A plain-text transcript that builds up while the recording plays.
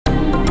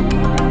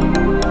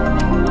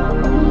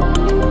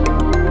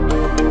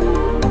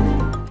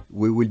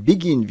will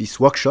begin this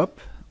workshop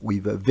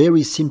with a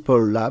very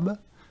simple lab.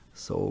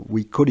 So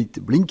we call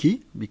it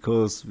Blinky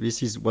because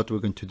this is what we're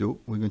going to do.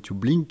 We're going to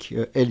blink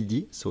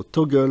LED, so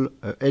toggle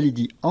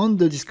LED on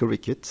the discovery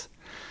kit.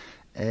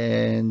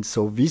 And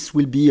so this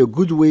will be a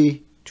good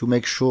way to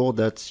make sure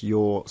that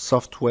your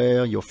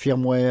software, your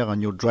firmware,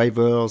 and your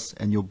drivers,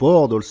 and your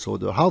board also,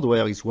 the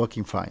hardware, is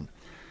working fine.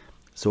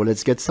 So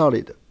let's get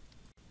started.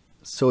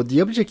 So the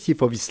objective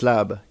of this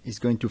lab is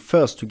going to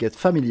first to get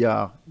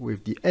familiar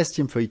with the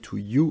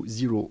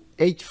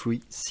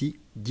STM32U083C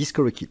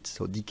discovery kit,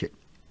 so DK.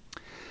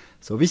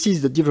 So this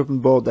is the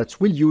development board that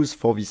we'll use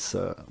for this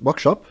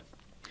workshop.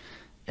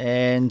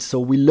 And so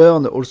we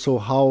learn also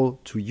how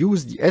to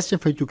use the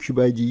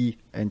STM32CubeIDE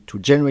and to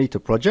generate a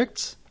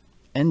project,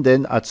 and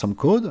then add some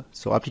code,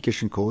 so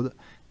application code,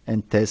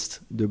 and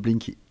test the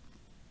Blinky.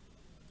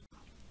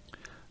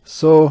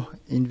 So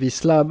in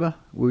this lab,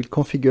 we will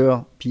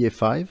configure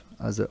PA5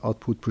 as an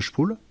output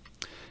push-pull.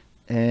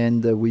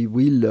 And we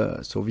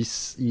will, so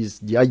this is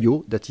the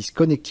I/O that is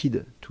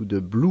connected to the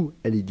blue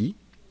LED,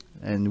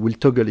 and we'll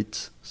toggle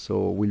it.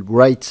 So we'll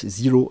write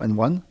 0 and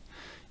 1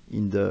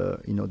 in the,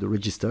 the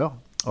register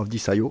of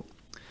this I/O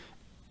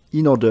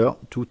in order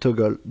to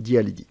toggle the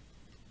LED.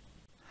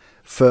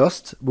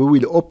 First, we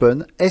will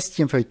open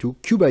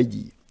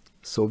STM32CubeIDE.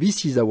 So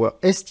this is our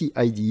ST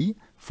IDE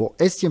for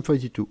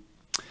STM32.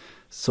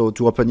 So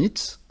to open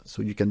it,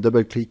 so you can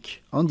double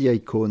click on the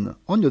icon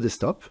on your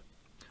desktop,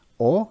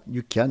 or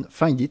you can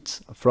find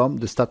it from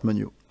the start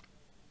menu.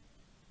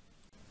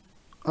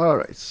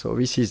 Alright, so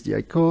this is the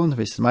icon,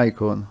 this is my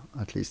icon,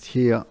 at least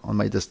here on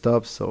my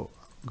desktop, so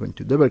I'm going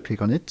to double click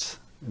on it.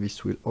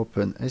 This will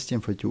open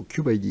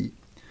STM32CubeIDE.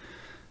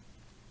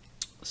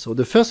 So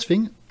the first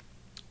thing,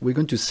 we're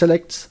going to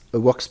select a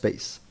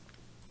workspace.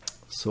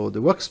 So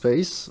the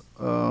workspace,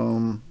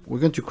 we're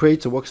going to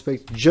create a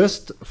workspace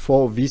just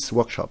for this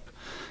workshop.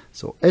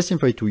 So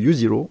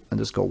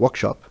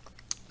STM32U0_workshop.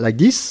 Like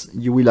this,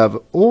 you will have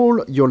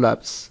all your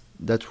labs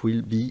that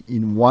will be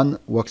in one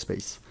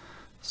workspace.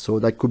 So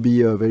that could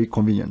be very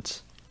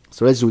convenient.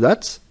 So let's do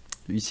that.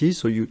 You see,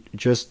 so you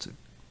just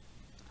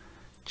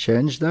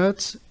change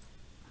that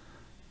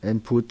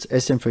and put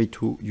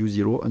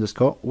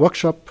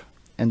STM32U0_workshop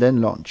and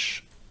then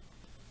launch.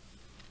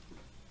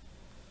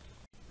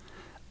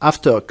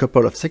 After a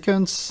couple of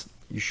seconds,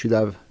 you should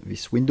have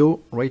this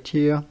window right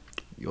here,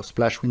 your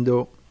splash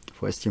window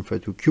for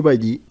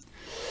STM32CubeIDE.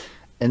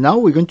 And now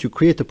we're going to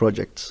create a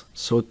project.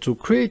 So to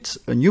create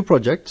a new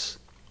project,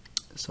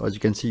 so as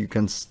you can see, you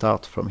can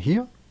start from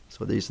here.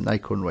 So there is an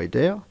icon right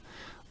there.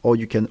 Or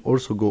you can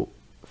also go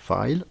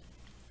File,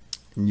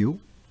 New,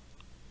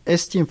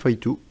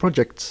 STM32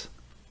 Project.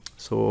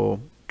 So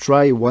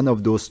try one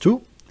of those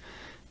two,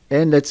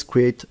 and let's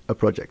create a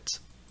project.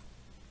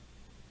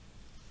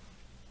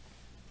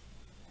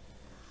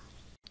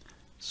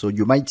 So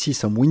you might see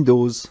some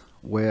windows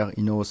where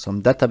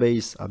some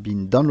database are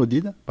being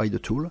downloaded by the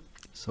tool.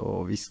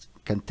 So this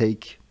can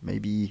take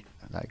maybe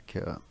like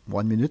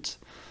 1 minute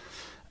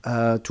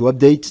to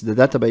update the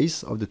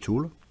database of the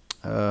tool.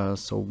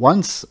 So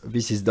once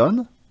this is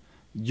done,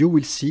 you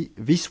will see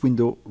this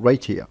window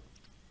right here.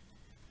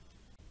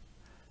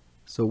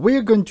 So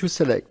we're going to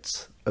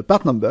select a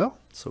part number,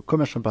 so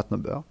commercial part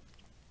number.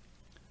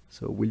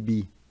 So we'll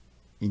be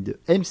in the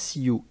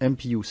MCU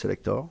MPU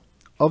selector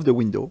of the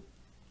window.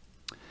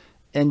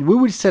 And we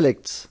will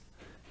select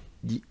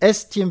the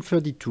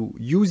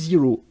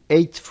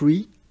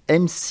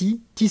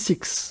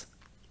STM32U083MC-T6.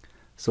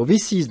 So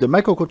this is the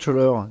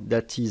microcontroller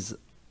that is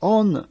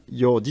on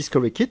your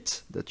discovery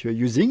kit that you're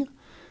using.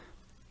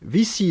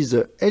 This is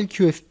a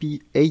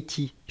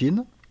LQFP80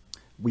 pin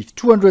with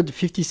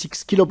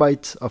 256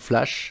 kilobytes of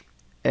flash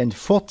and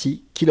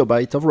 40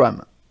 kilobytes of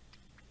RAM.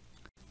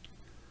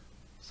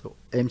 So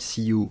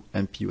MCU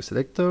MPU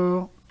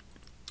selector,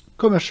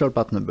 commercial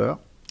part number,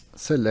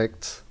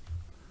 select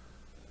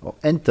or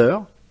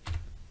enter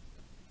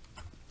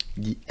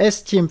the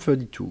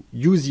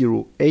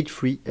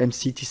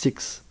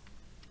STM32U083MC-T6.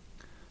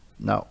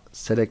 Now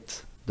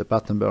select the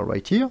part number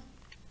right here.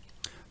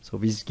 So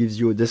this gives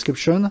you a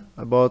description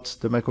about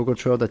the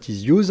microcontroller that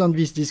is used on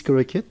this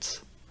discovery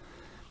kit.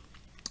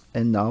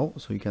 And now,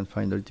 so you can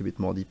find a little bit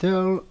more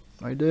detail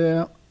right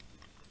there.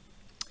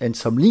 And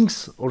some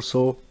links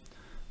also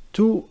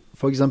to,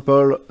 for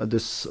example,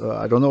 this,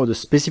 I don't know, the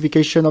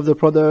specification of the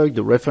product,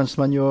 the reference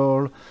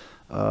manual,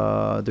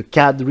 the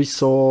CAD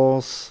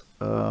resource,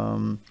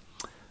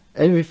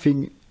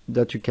 everything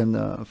that you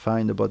can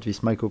find about this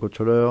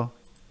microcontroller.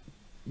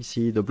 You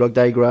see the block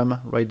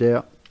diagram right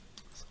there,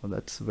 so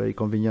that's very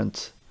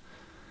convenient.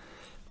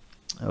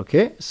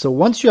 Okay, so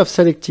once you have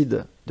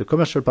selected the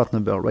commercial part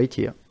number right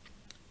here,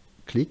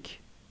 click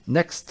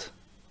Next.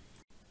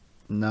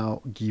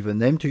 Now give a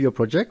name to your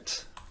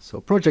project, so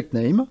project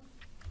name,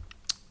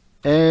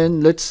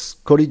 and let's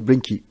call it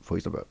Blinky, for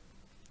example.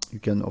 You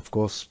can of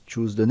course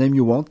choose the name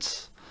you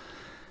want,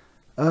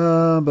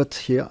 but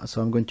here,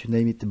 so I'm going to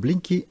name it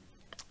Blinky,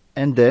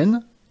 and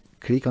then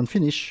click on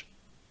Finish.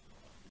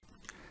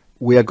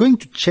 We are going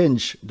to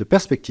change the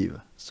perspective,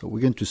 so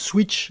we're going to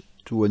switch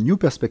to a new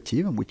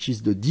perspective, which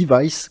is the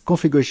device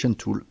configuration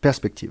tool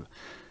perspective.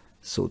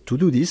 So to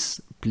do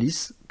this,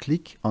 please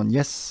click on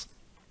yes.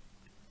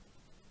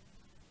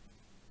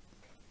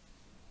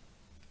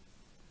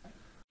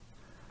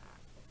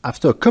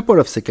 After a couple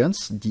of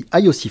seconds, the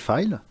IOC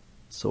file,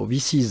 so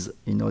this is,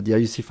 the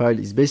IOC file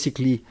is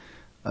basically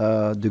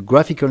the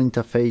graphical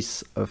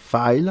interface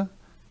file,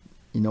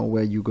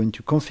 where you're going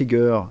to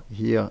configure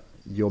here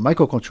your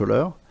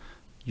microcontroller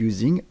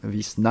using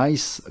this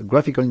nice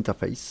graphical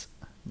interface.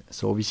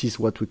 So this is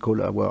what we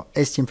call our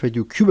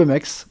STM32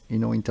 CubeMX,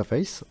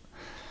 interface.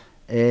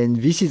 And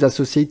this is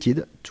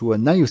associated to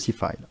an IOC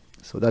file.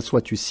 So that's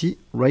what you see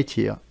right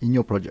here in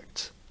your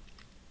project.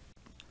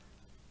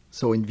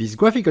 So in this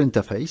graphical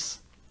interface,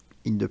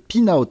 in the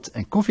Pinout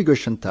and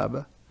Configuration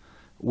tab,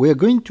 we're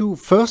going to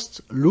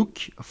first look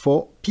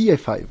for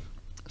PA5.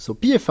 So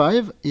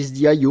PA5 is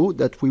the I/O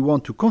that we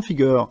want to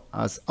configure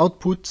as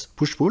output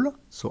push-pull,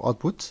 so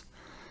output,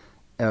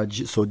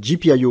 so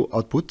GPIO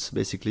output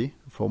basically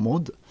for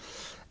mode.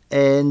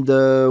 And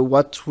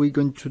what we're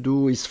going to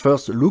do is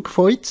first look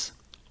for it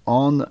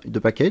on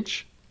the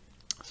package.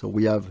 So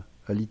we have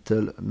a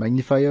little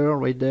magnifier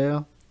right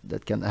there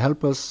that can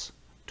help us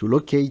to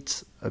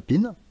locate a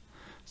pin.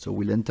 So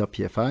we'll enter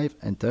PA5,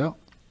 enter,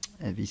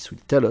 and this will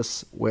tell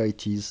us where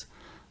it is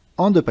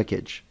on the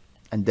package.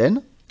 And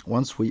then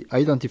once we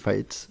identify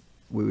it,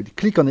 we will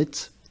click on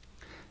it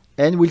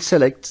and we'll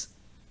select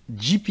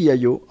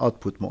GPIO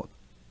output mode.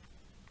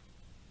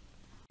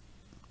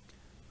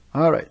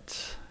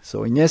 Alright,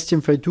 so in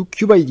STM32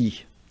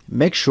 CubeID,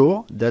 make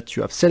sure that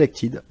you have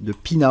selected the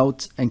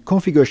Pinout and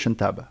Configuration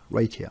tab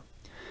right here.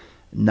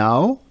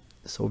 Now,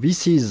 so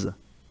this is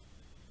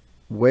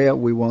where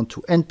we want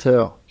to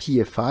enter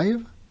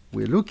PA5.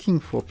 We're looking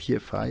for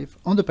PA5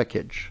 on the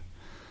package.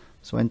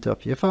 So enter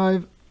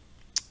PA5.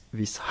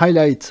 This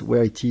highlights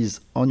where it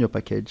is on your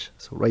package.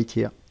 So right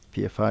here,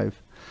 PA5.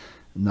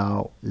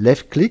 Now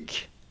left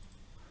click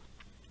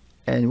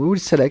and we will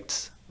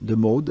select the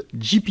mode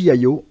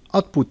GPIO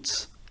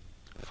output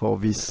for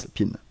this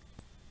pin.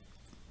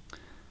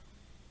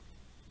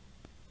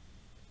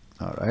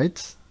 All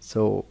right,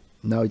 so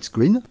now it's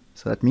green.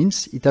 So that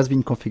means it has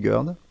been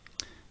configured.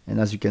 And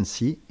as you can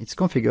see, it's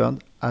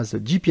configured as a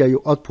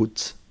GPIO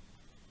output.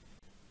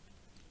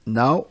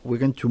 Now we're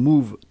going to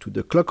move to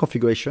the clock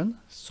configuration.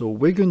 So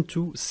we're going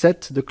to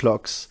set the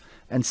clocks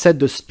and set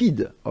the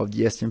speed of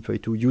the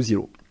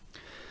STM32U0.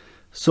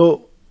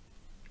 So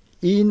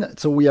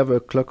we have a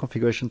clock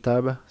configuration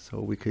tab. So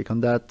we click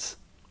on that.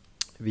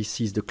 This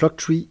is the clock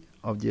tree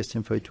of the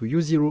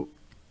STM32U0.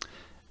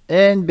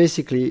 And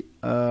basically,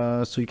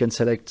 so you can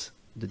select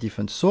the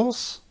different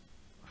source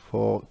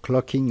for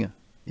clocking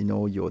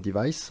your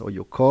device or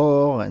your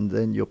core, and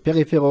then your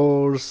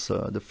peripherals,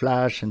 the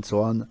flash, and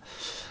so on.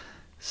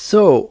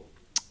 So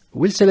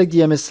we'll select the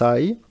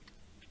MSI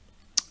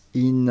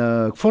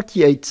in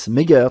 48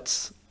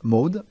 megahertz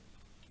mode,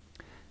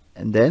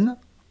 and then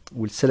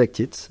we'll select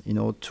it,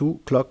 to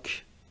clock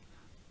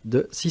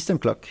the system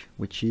clock,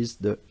 which is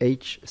the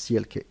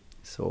HCLK.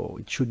 So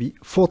it should be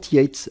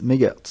 48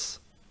 megahertz.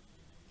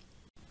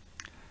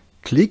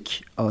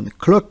 Click on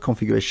Clock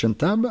Configuration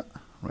tab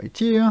right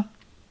here.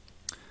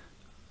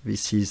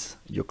 This is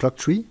your clock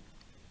tree.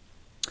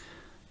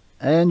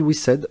 And we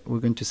said we're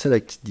going to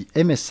select the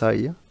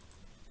MSI.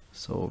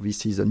 So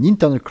this is an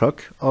internal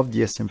clock of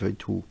the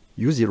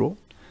STM32U0.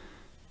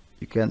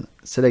 You can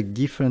select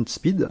different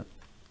speed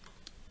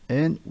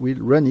and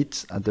we'll run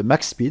it at the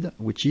max speed,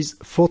 which is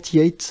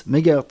 48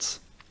 megahertz.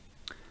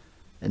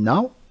 And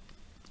now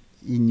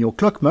in your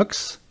clock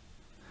mux,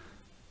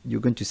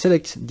 you're going to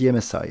select the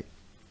MSI.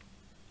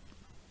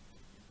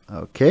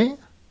 Okay.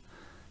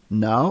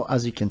 Now,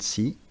 as you can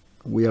see,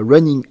 we are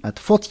running at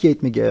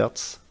 48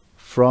 megahertz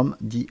from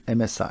the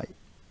MSI.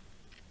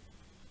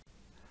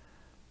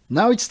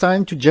 Now it's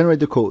time to generate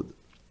the code.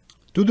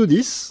 To do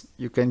this,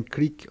 you can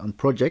click on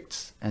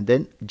Projects and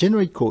then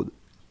Generate Code.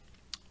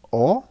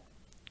 Or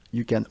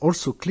you can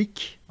also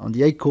click on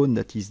the icon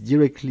that is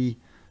directly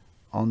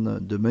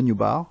on the menu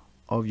bar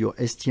of your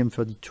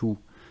STM32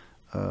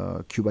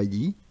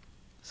 CubeID.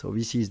 So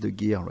this is the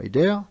gear right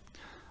there.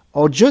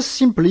 Or just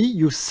simply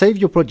you save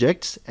your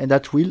project and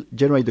that will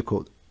generate the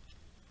code.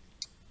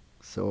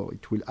 So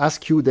it will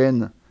ask you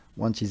then,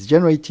 once it's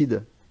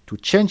generated, to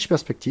change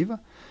perspective,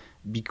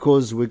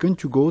 because we're going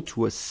to go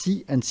to a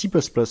C and C++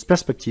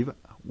 perspective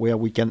where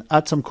we can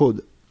add some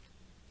code.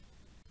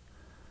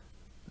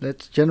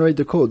 Let's generate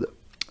the code.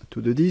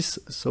 To do this,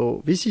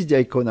 so this is the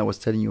icon I was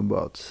telling you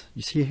about.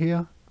 You see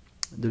here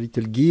the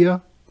little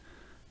gear.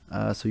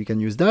 So you can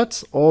use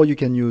that, or you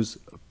can use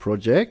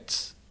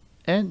project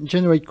and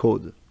generate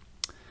code.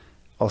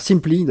 Or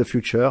simply in the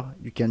future,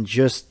 you can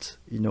just,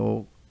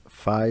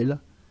 file,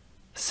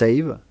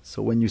 save.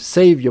 So when you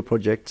save your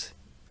project,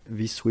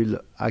 this will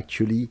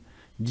actually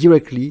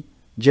directly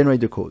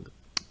generate the code.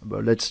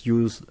 But let's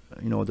use,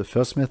 the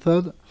first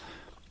method.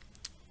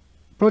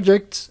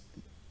 Project,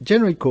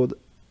 generate code.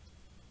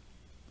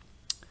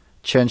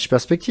 Change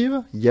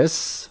perspective,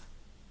 yes.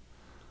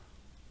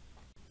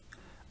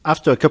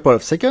 After a couple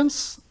of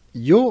seconds,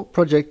 your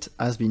project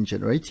has been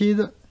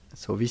generated.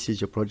 So this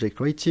is your project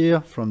right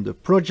here from the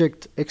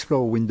Project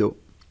Explorer window.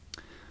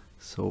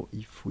 So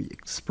if we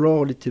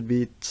explore a little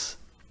bit,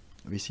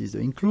 this is the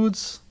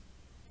includes.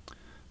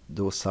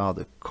 Those are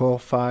the core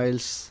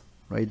files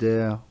right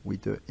there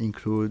with the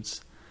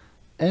includes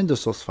and the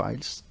source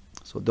files.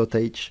 So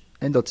 .h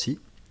and .c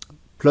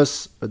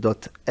plus a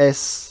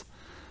 .s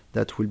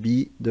that will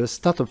be the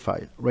startup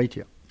file right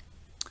here.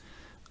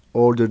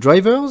 All the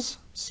drivers,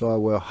 so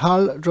our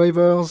HAL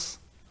drivers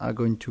are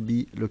going to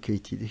be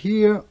located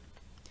here,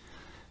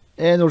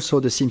 and also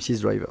the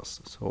SimSys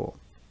drivers. So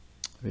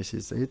this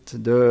is it.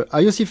 The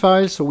IOC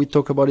file, so we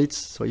talk about it.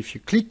 So if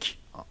you click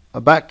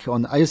back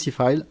on IOC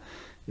file,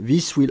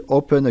 this will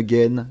open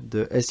again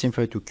the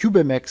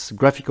STM32U0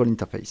 graphical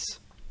interface.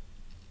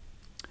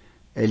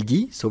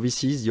 LD, so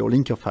this is your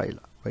linker file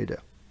right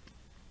there.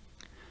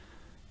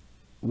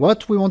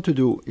 What we want to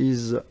do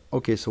is,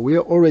 okay, so we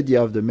already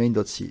have the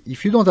main.c.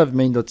 If you don't have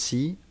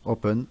main.c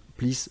open,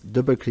 please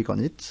double click on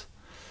it.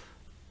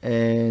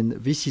 And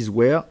this is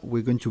where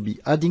we're going to be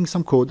adding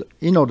some code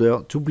in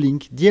order to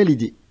blink the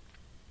LED.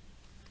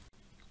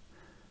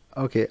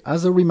 Okay,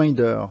 as a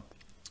reminder,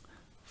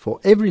 for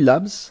every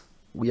labs,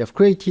 we have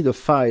created a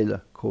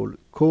file called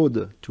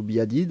code to be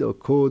added or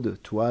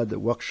code to add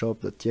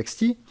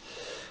workshop.txt.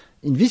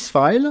 In this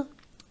file,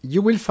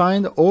 you will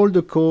find all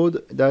the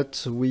code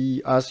that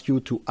we ask you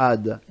to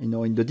add,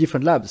 in the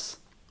different labs.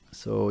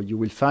 So you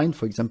will find,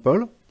 for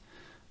example,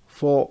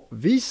 for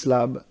this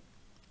lab,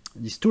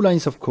 these 2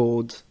 lines of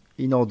code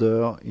in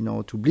order,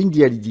 to blink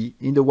the LED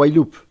in the while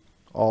loop.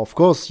 Or of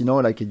course,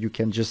 like you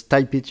can just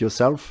type it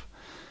yourself.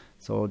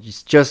 So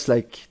it's just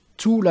like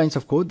 2 lines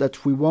of code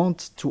that we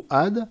want to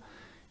add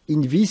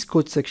in this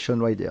code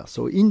section right there.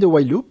 So in the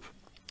while loop,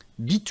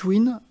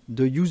 between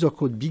the user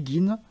code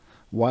begin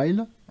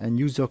while and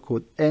user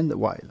code end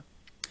while.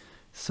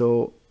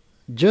 So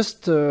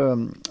just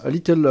a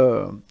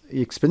little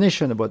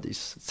explanation about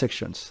these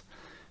sections.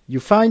 You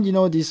find,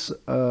 these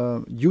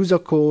user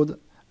code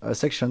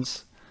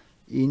sections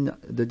in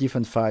the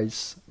different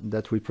files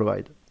that we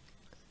provide.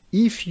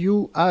 If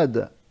you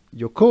add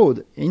your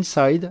code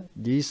inside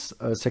these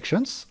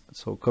sections,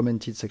 so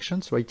commented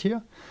sections right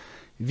here,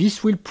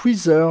 this will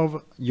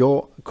preserve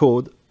your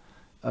code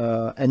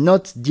and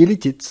not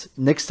delete it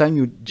next time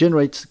you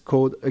generate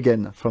code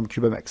again from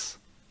CubeMX.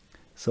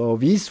 So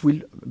this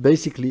will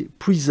basically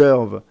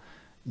preserve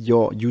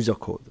your user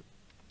code.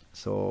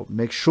 So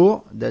make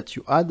sure that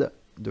you add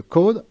the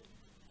code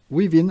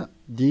within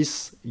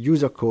these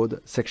user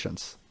code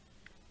sections.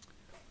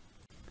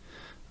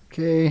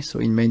 Okay, so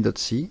in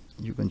main.c,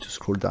 you're going to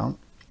scroll down.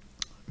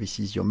 This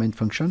is your main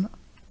function.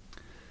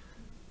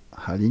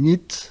 HAL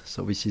init,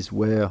 so this is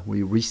where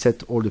we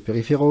reset all the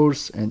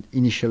peripherals and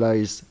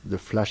initialize the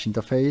flash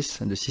interface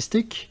and the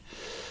SysTick.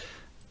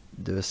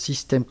 The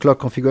system clock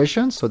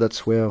configuration, so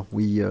that's where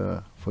we,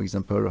 for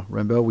example,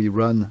 remember we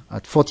run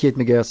at 48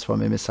 MHz from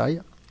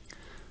MSI.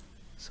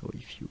 So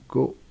if you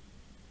go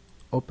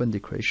open the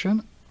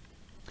creation,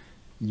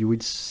 you will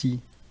see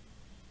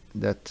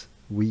that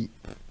we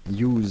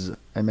use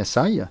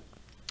MSI,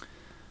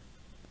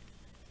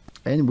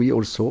 and we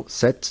also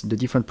set the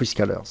different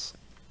prescalers.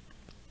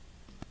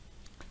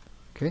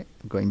 Okay,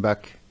 going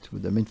back to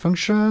the main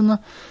function,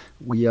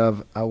 we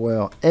have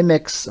our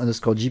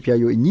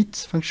mx_GPIO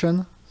init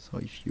function. So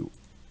if you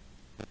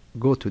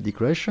go to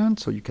decoration,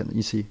 so you can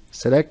easily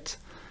select,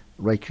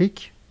 right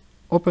click,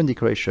 open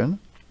decoration.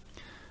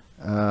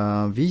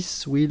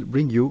 This will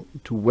bring you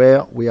to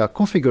where we are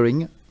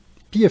configuring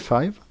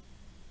PF5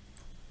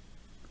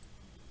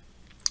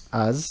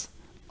 as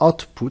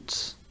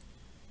output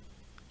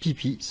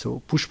PP,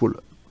 so push-pull.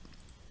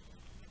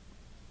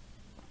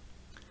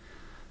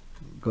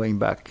 Going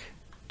back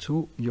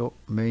to your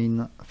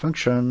main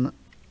function,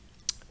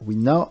 we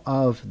now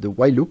have the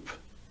while loop,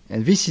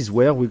 and this is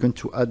where we're going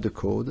to add the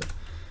code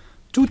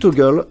to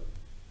toggle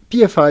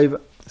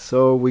PF5.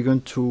 So we're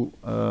going to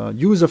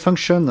use a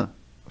function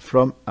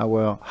from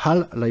our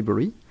HAL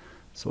library.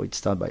 So it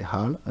starts by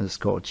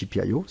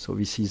HAL_GPIO. So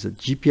this is a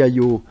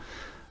GPIO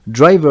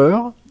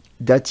driver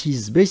that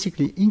is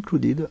basically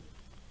included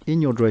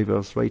in your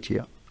drivers right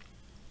here.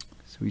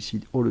 So we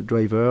see all the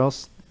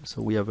drivers.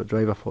 So we have a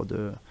driver for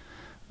the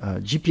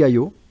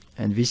GPIO,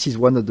 and this is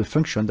one of the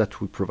functions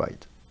that we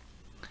provide.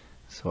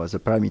 So as a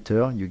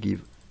parameter, you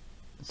give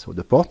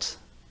the port,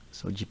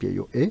 so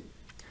GPIO A,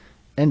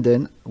 and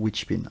then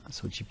which pin,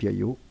 so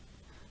GPIO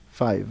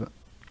 5.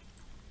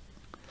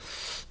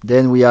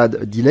 Then we add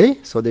a delay,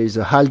 so there is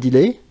a HAL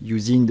delay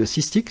using the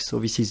SysTick, so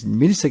this is in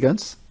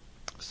milliseconds.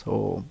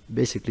 So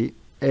basically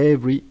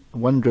every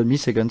 100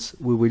 milliseconds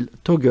we will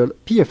toggle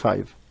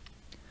PF5.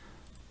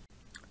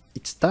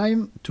 It's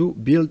time to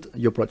build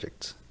your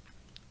project.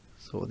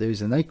 So there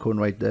is an icon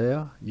right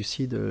there. You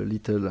see the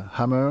little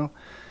hammer.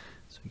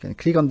 So you can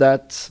click on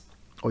that,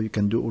 or you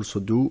can also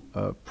do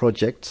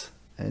project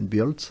and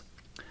build.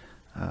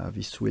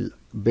 This will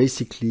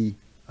basically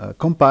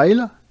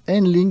compile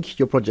and link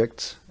your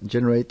project,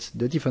 generate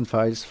the different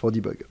files for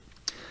debug.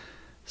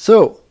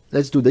 So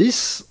let's do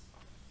this.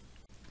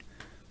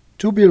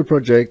 To build a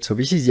project, so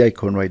this is the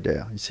icon right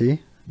there. You see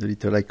the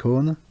little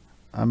icon,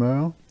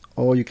 hammer,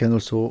 or you can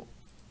also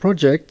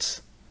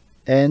project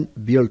and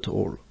build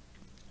all.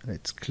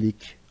 Let's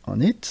click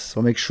on it.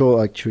 So make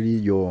sure actually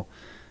your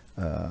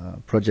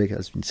project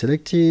has been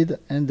selected,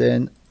 and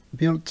then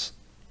build.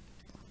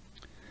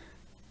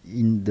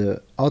 In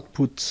the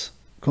output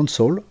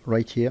console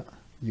right here,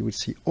 you will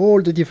see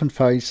all the different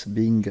files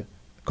being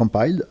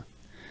compiled,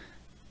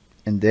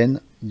 and then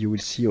you will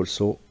see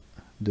also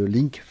the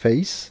link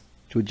face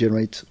to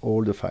generate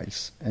all the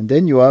files. And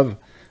then you have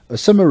a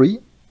summary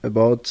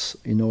about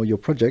your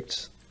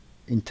project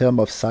in terms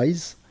of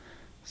size.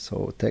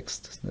 So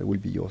text, that will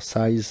be your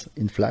size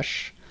in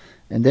Flash,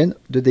 and then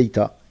the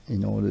data,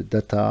 the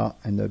data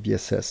and the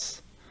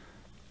BSS.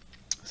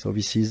 So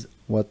this is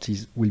what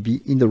will be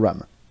in the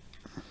RAM.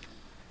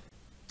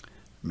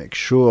 Make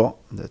sure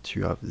that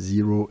you have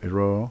 0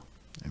 error.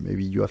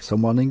 Maybe you have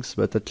some warnings,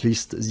 but at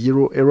least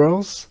 0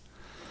 errors.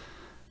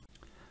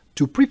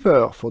 To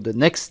prepare for the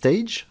next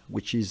stage,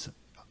 which is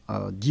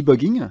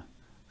debugging,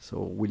 so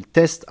we'll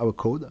test our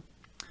code.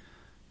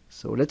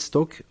 So let's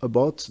talk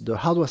about the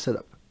hardware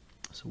setup.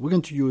 So we're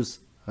going to use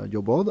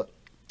your board.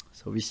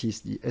 So this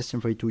is the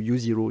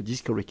STM32U0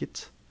 Discovery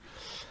Kit.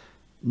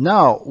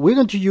 Now we're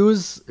going to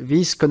use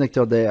this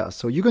connector there.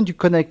 So you're going to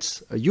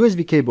connect a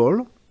USB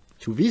cable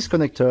to this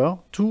connector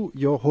to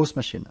your host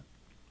machine.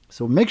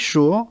 So make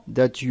sure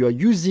that you are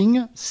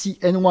using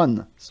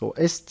CN1, so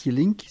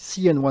ST-Link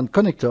CN1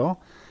 connector,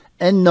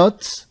 and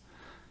not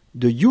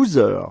the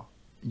user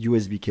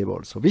USB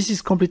cable. So this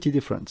is completely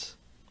different.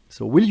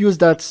 So we'll use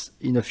that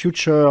in a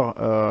future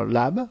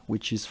lab,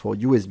 which is for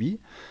USB,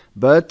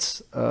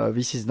 but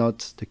this is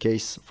not the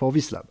case for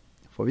this lab.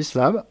 For this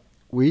lab,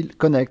 we'll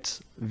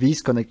connect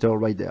this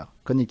connector right there,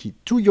 connected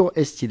to your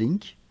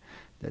ST-Link,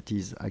 that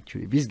is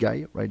actually this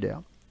guy right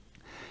there.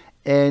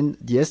 And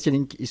the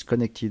ST-Link is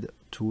connected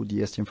to the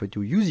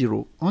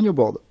STM32U0 on your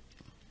board.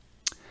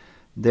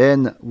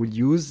 Then we'll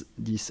use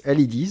these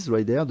LEDs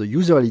right there, the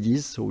user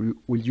LEDs. So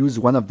we'll use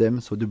one of them,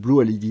 so the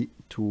blue LED,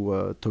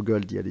 to toggle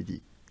the LED.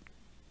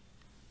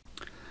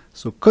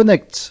 So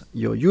connect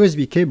your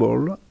USB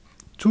cable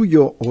to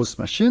your host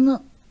machine.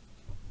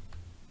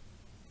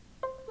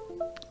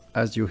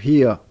 As you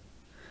hear,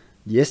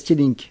 the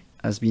ST-Link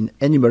has been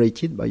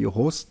enumerated by your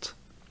host.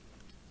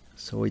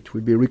 So it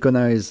will be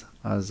recognized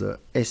as a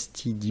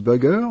ST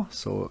debugger,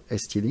 so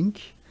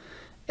ST-Link.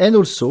 And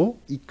also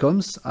it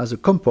comes as a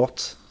COM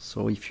port.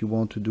 So if you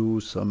want to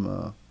do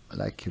some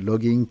like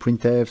logging,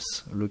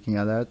 printfs, looking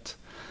at that,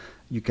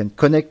 you can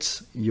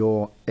connect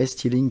your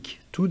ST-Link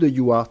to the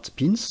UART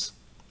pins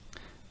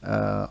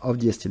of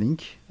the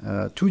ST-Link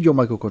to your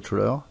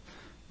microcontroller,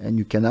 and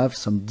you can have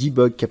some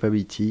debug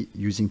capability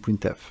using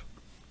printf.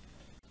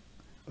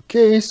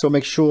 Okay, so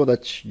make sure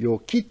that your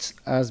kit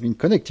has been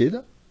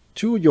connected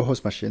to your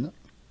host machine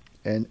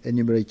and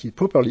enumerated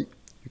properly.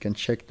 You can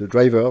check the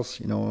drivers,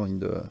 in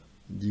the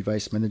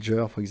device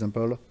manager, for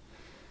example,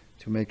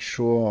 to make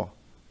sure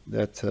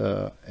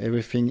that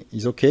everything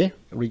is okay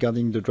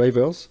regarding the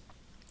drivers.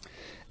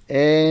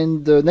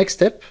 And the next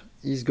step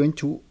is going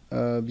to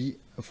be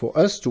for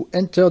us to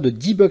enter the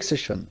debug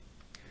session.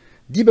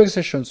 Debug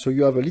session, so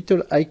you have a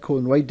little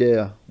icon right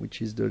there,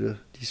 which is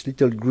this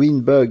little green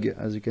bug,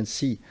 as you can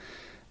see.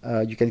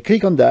 You can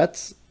click on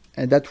that,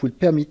 and that will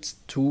permit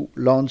to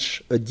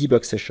launch a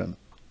debug session.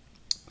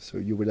 So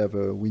you will have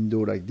a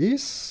window like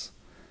this,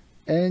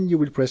 and you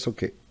will press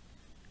OK.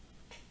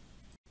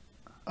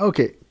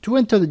 Okay, to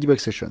enter the debug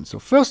session. So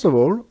first of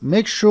all,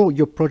 make sure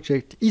your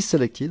project is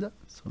selected.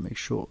 So make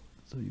sure,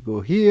 so you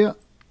go here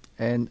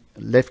and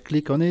left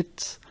click on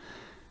it.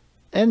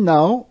 And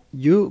now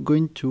you're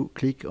going to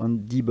click on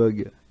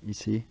debug, you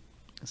see.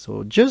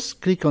 So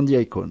just click on the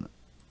icon.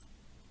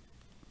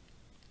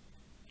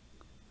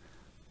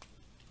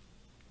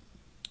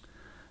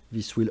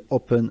 This will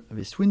open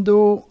this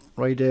window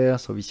right there.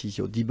 So this is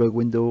your debug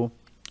window.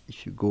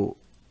 If you go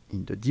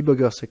in the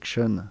debugger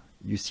section,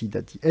 you see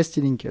that the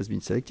ST-Link has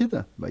been selected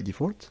by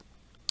default.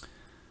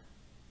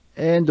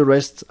 And the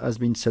rest has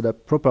been set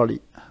up properly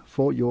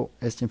for your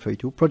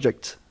STM32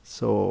 project.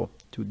 So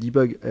to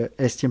debug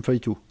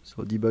STM32,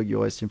 so debug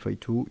your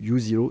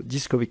STM32U0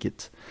 Discovery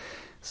Kit.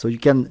 So you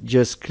can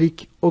just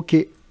click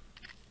OK.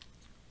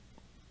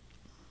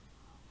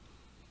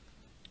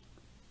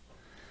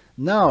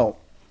 Now,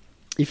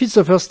 if it's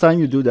the first time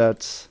you do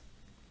that,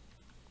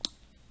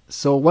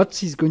 so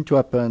what is going to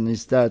happen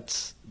is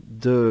that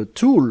the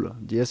tool,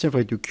 the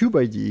STM32 Cube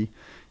ID,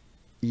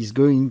 is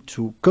going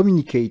to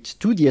communicate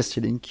to the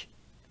ST-Link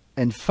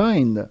and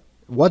find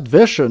what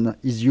version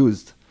is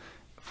used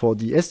for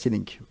the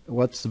ST-Link,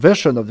 what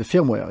version of the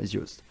firmware is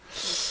used.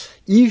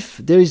 If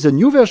there is a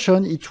new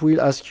version, it will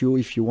ask you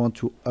if you want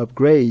to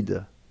upgrade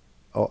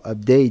or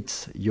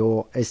update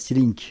your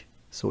ST-Link.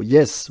 So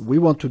yes, we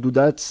want to do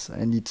that,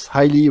 and it's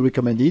highly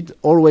recommended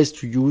always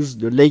to use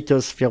the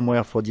latest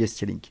firmware for the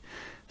ST-Link.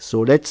 So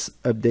let's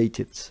update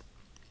it.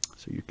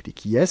 So you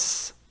click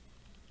yes.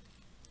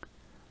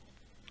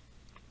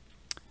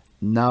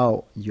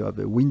 Now you have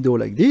a window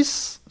like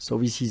this. So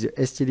this is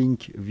the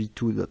ST-Link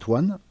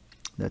v2.1.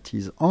 that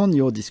is on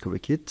your Discovery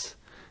Kit,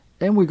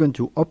 and we're going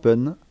to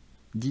open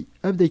the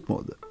update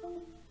mode.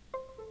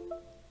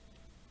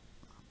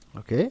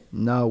 Okay,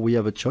 now we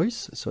have a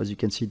choice. So as you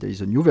can see, there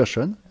is a new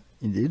version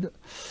indeed,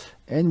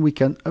 and we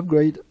can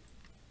upgrade.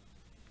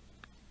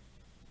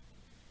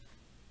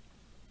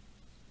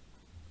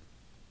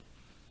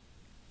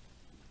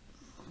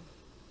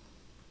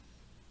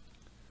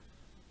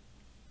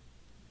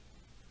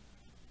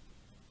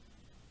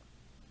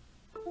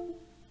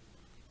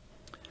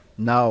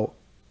 Now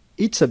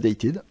it's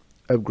updated,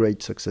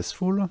 upgrade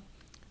successful.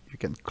 You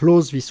can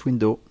close this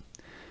window,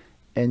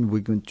 and we're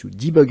going to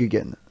debug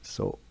again.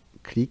 So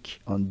click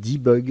on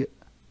debug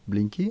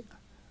Blinky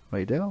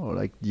right there, or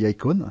like the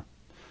icon,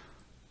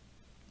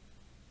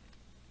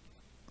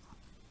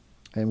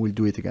 and we'll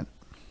do it again.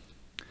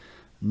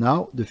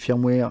 Now the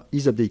firmware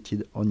is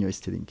updated on your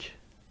ST-Link,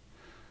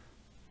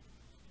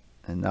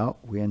 and now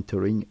we're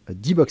entering a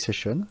debug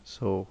session.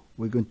 So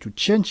we're going to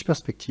change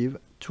perspective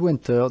to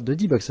enter the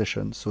debug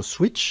session. So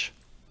switch,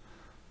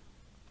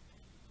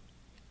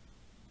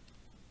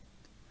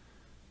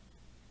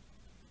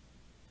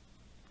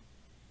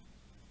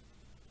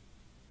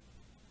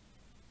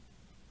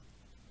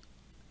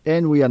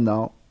 and we are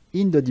now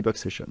in the debug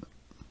session.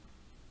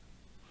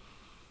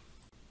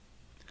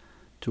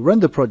 To run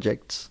the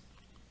project,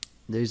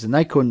 there is an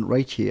icon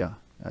right here,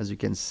 as you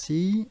can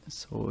see.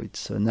 So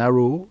it's an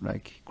arrow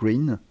like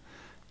green.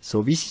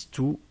 So this is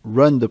to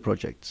run the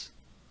project.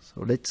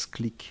 So let's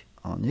click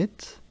on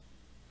it,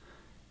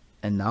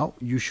 and now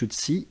you should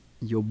see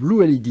your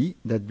blue LED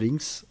that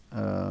blinks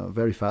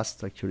very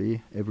fast,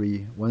 actually every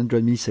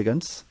 100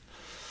 milliseconds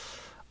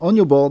on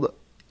your board.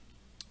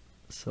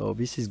 So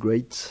this is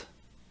great.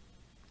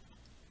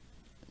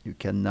 You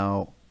can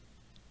now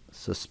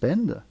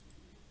suspend.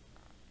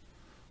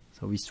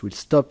 So this will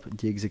stop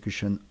the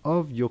execution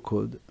of your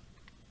code.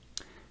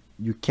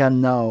 You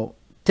can now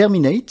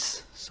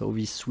terminate. So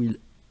this will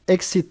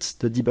exit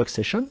the debug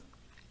session.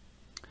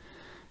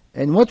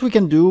 And what we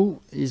can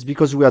do is,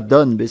 because we are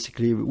done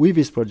basically with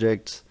this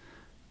project,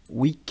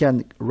 we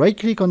can right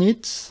click on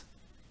it,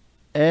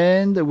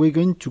 and we're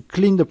going to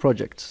clean the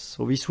project.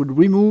 So this would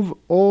remove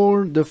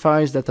all the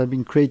files that have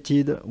been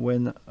created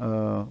when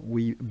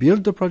we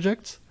build the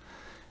project.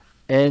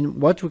 And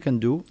what we can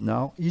do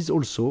now is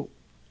also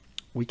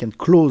we can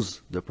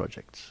close the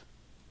project.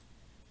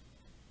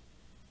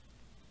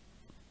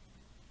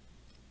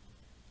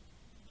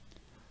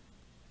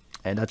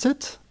 And that's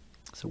it.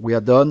 So we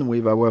are done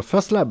with our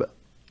first lab.